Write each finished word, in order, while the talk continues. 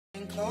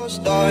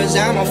Closed doors,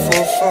 I'm a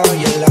fool for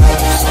your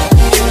love.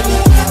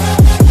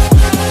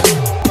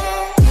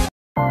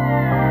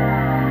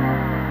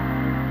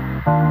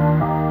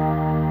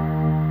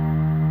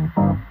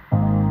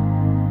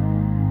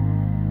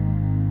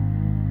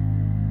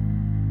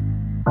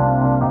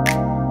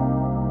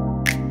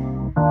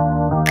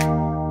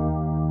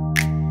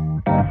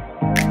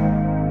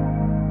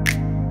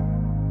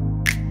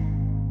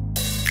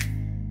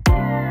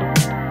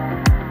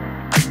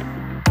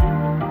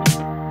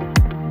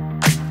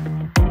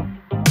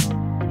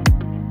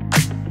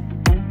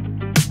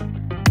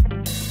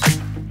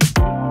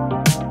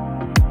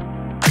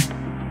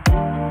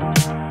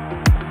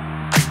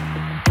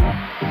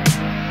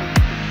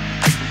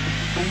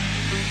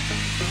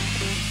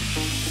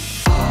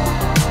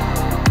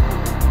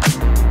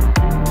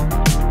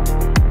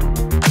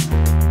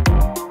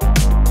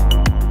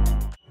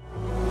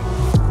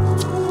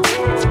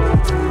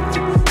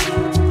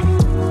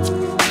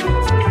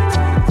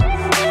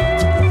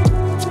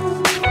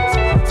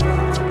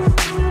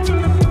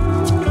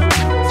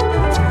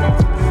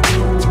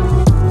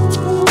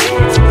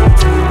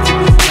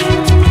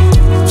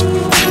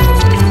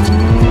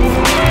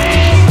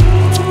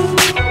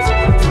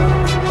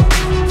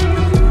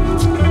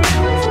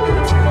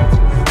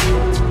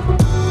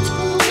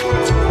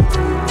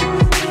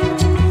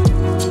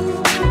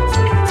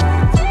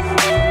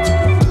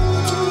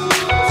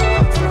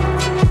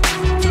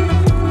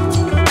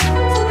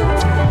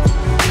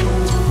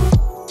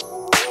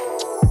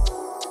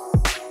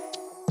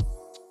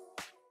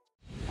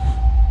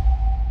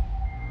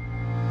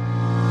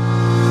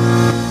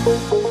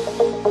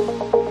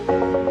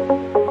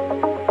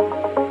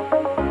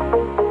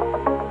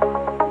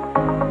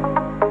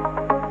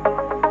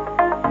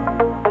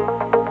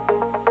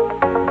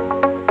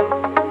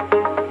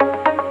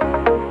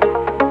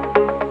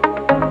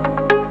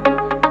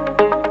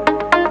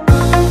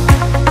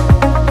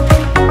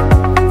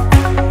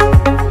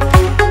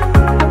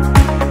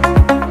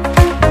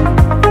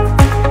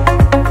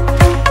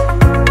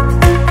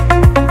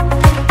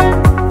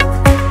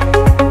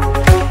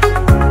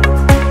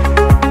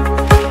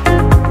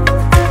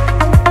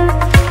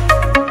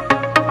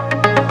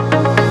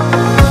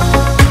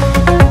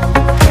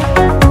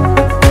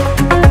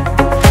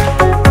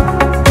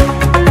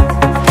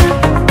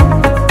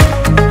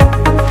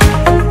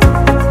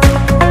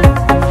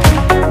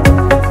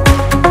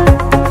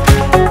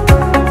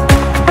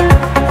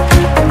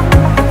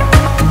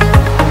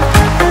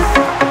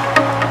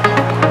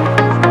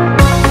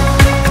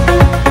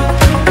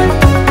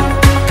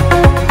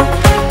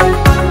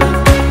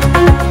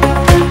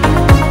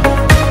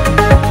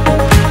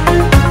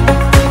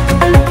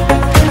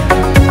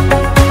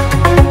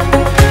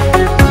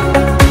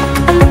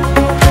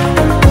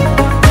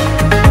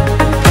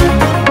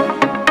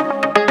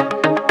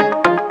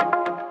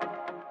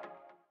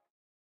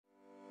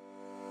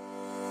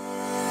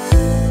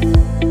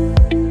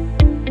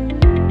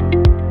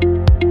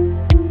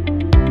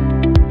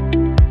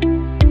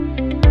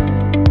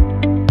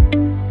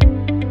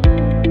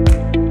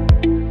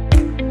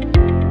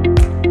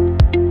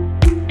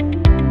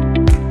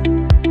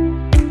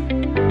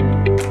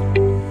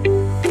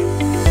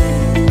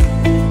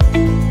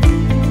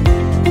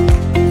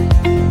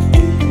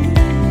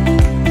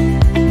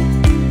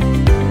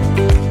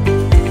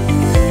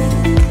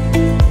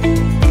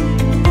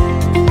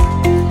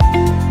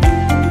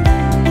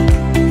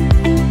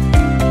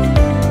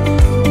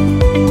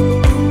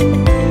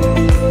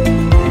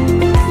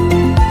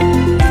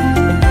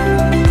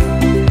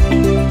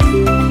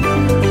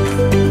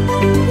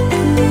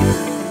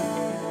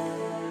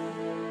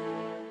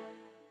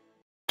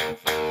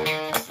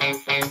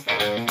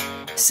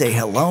 Say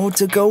hello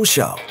to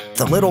GoSho,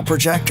 the little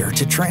projector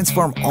to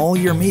transform all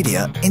your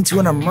media into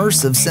an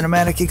immersive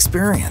cinematic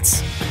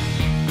experience.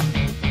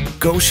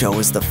 GoSho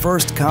is the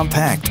first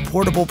compact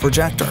portable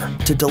projector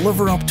to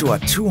deliver up to a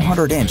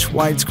 200-inch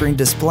widescreen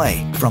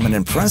display from an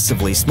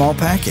impressively small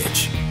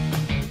package.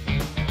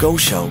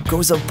 GoSho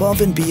goes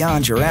above and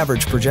beyond your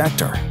average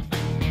projector.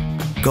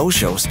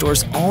 GoSho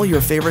stores all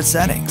your favorite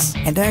settings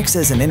and acts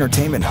as an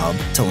entertainment hub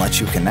to let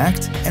you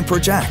connect and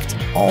project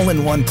all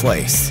in one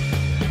place.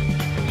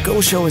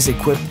 GoSho is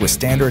equipped with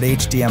standard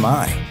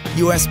HDMI,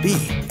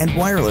 USB, and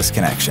wireless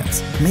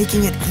connections,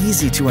 making it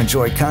easy to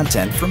enjoy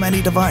content from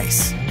any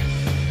device.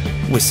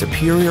 With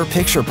superior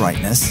picture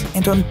brightness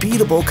and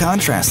unbeatable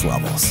contrast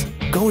levels,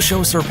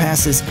 GoSho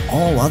surpasses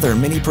all other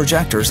mini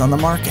projectors on the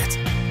market.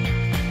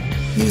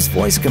 Use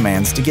voice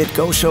commands to get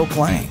GoSho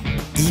playing,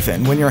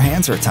 even when your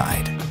hands are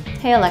tied.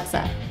 Hey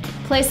Alexa,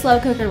 play slow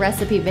cooker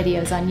recipe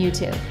videos on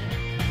YouTube.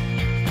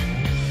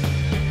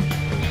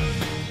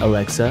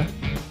 Alexa,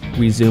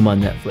 resume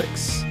on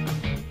Netflix.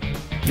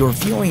 Your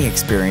viewing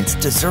experience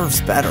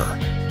deserves better.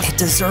 It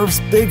deserves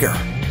bigger.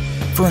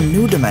 For a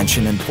new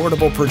dimension in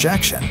portable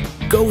projection,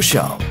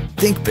 GoSho.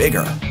 Think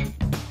bigger.